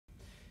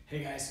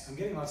Hey guys, I'm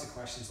getting lots of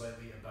questions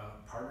lately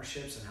about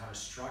partnerships and how to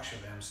structure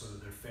them so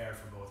that they're fair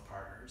for both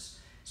partners.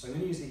 So I'm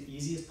going to use the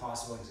easiest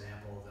possible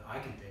example that I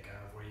can think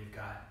of where you've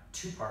got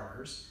two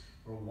partners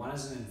where one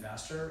is an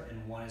investor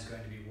and one is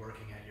going to be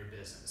working at your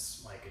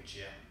business, like a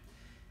gym.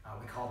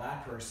 We call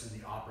that person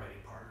the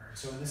operating partner.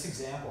 So in this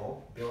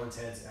example, Bill and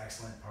Ted's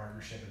excellent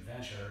partnership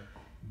adventure,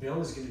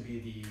 Bill is going to be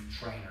the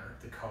trainer,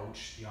 the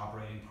coach, the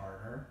operating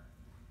partner,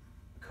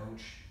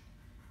 coach,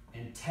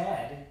 and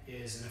Ted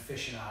is an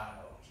aficionado.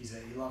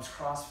 He loves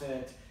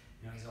CrossFit,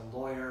 he's a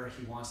lawyer,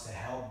 he wants to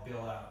help Bill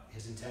out.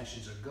 His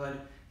intentions are good,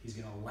 he's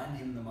gonna lend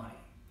him the money.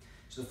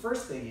 So the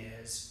first thing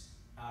is,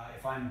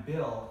 if I'm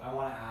Bill, I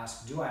wanna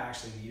ask, do I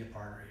actually need a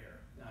partner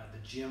here?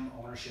 The gym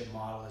ownership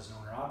model is an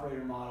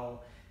owner-operator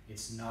model.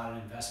 It's not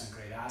an investment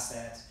grade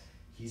asset.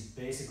 He's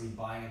basically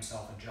buying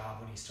himself a job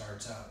when he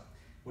starts out.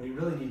 What he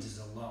really needs is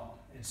a loan.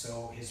 And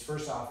so his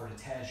first offer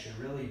to Ted should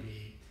really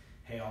be,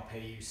 hey, I'll pay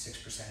you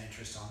 6%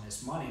 interest on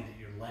this money that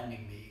you're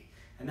lending me.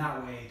 And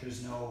that way,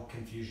 there's no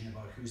confusion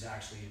about who's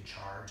actually in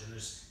charge, and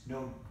there's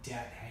no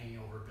debt hanging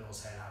over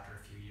Bill's head after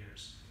a few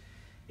years.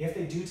 If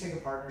they do take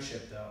a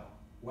partnership, though,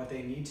 what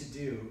they need to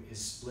do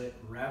is split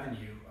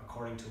revenue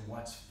according to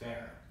what's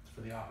fair for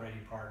the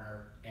operating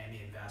partner and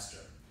the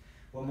investor.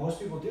 What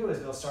most people do is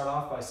they'll start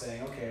off by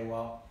saying, okay,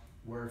 well,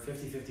 we're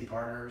 50-50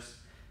 partners.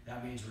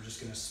 That means we're just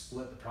going to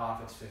split the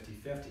profits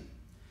 50-50.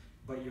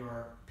 But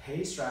your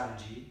pay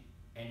strategy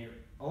and your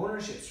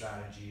ownership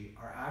strategy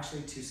are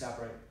actually two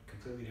separate,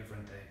 completely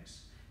different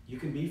things. You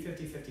can be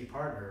 50-50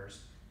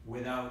 partners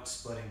without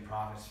splitting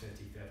profits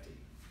 50-50.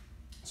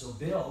 So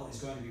Bill is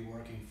going to be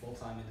working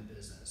full-time in the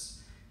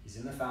business. He's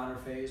in the founder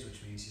phase,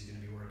 which means he's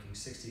going to be working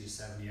 60 to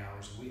 70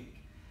 hours a week.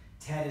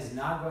 Ted is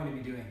not going to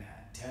be doing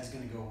that. Ted's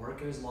going to go work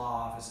at his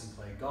law office and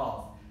play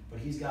golf, but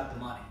he's got the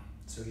money,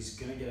 so he's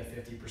going to get a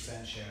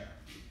 50% share.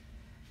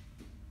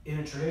 In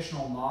a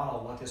traditional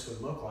model, what this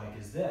would look like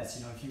is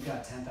this. If you've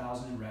got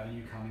 $10,000 in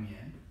revenue coming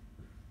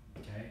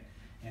in, okay,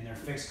 and their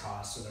fixed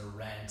costs, so their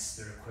rents,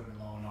 their equipment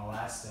loan, all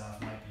that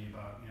stuff might be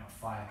about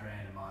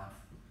 $5,000 a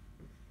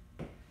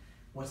month.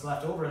 What's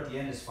left over at the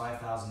end is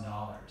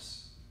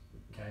 $5,000.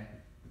 Okay,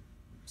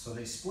 so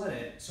they split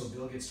it. So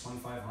Bill gets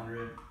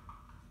 $2,500,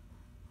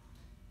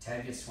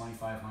 Ted gets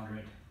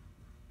 $2,500,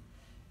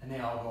 and they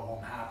all go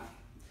home happy.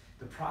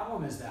 The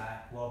problem is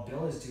that while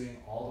Bill is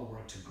doing all the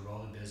work to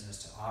grow the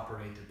business, to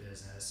operate the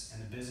business,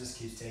 and the business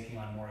keeps taking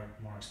on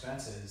more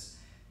expenses,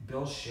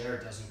 Bill's share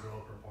doesn't grow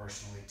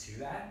proportionally to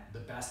that. The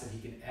best that he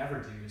can ever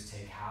do is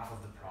take half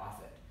of the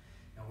profit.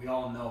 And we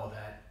all know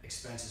that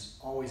expenses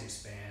always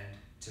expand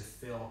to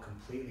fill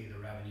completely the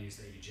revenues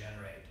that you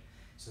generate.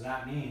 So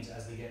that means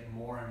as they get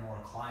more and more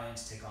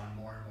clients, take on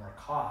more and more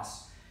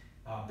costs,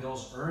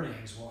 Bill's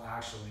earnings will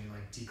actually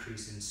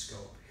decrease in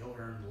scope. He'll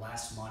earn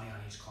less money on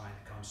each client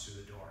that comes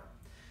through the door.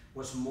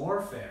 What's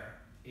more fair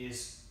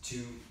is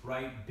to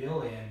write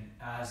Bill in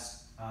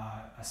as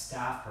a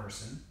staff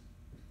person,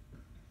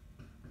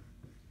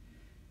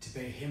 to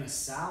pay him a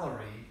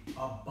salary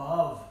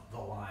above the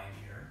line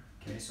here.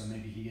 Okay, so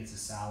maybe he gets a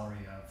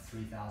salary of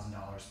 $3,000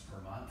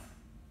 per month,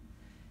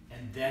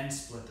 and then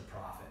split the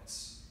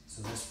profits.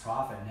 So this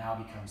profit now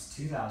becomes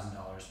 $2,000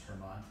 per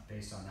month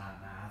based on that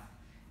math,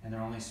 and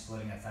they're only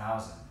splitting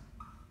 $1,000.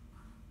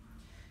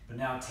 But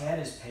now Ted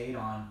is paid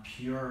on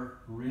pure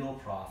real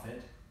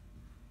profit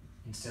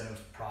instead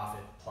of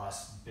profit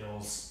plus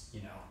Bill's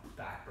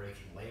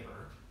back-breaking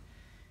labor.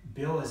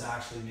 Bill is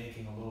actually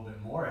making a little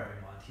bit more every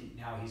month.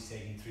 Now he's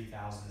taking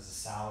 $3,000 as a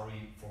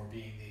salary for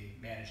being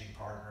the managing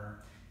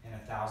partner and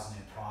 $1,000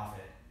 in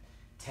profit.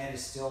 Ted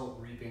is still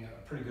reaping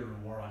a pretty good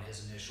reward on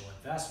his initial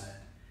investment,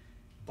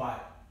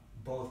 but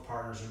both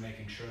partners are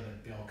making sure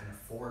that Bill can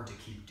afford to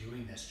keep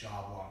doing this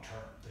job long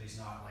term, that he's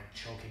not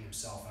choking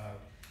himself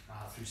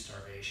out through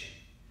starvation.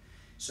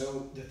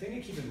 So the thing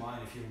to keep in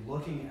mind if you're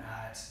looking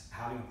at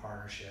having a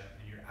partnership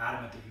and you're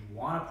adamant that you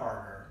want a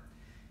partner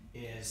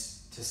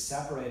is to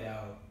separate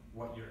out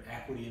what your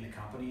equity in the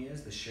company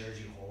is, the shares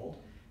you hold,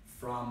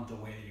 from the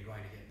way that you're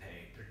going to get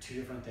paid. They're two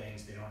different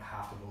things. They don't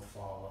have to both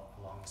follow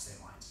along the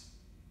same lines.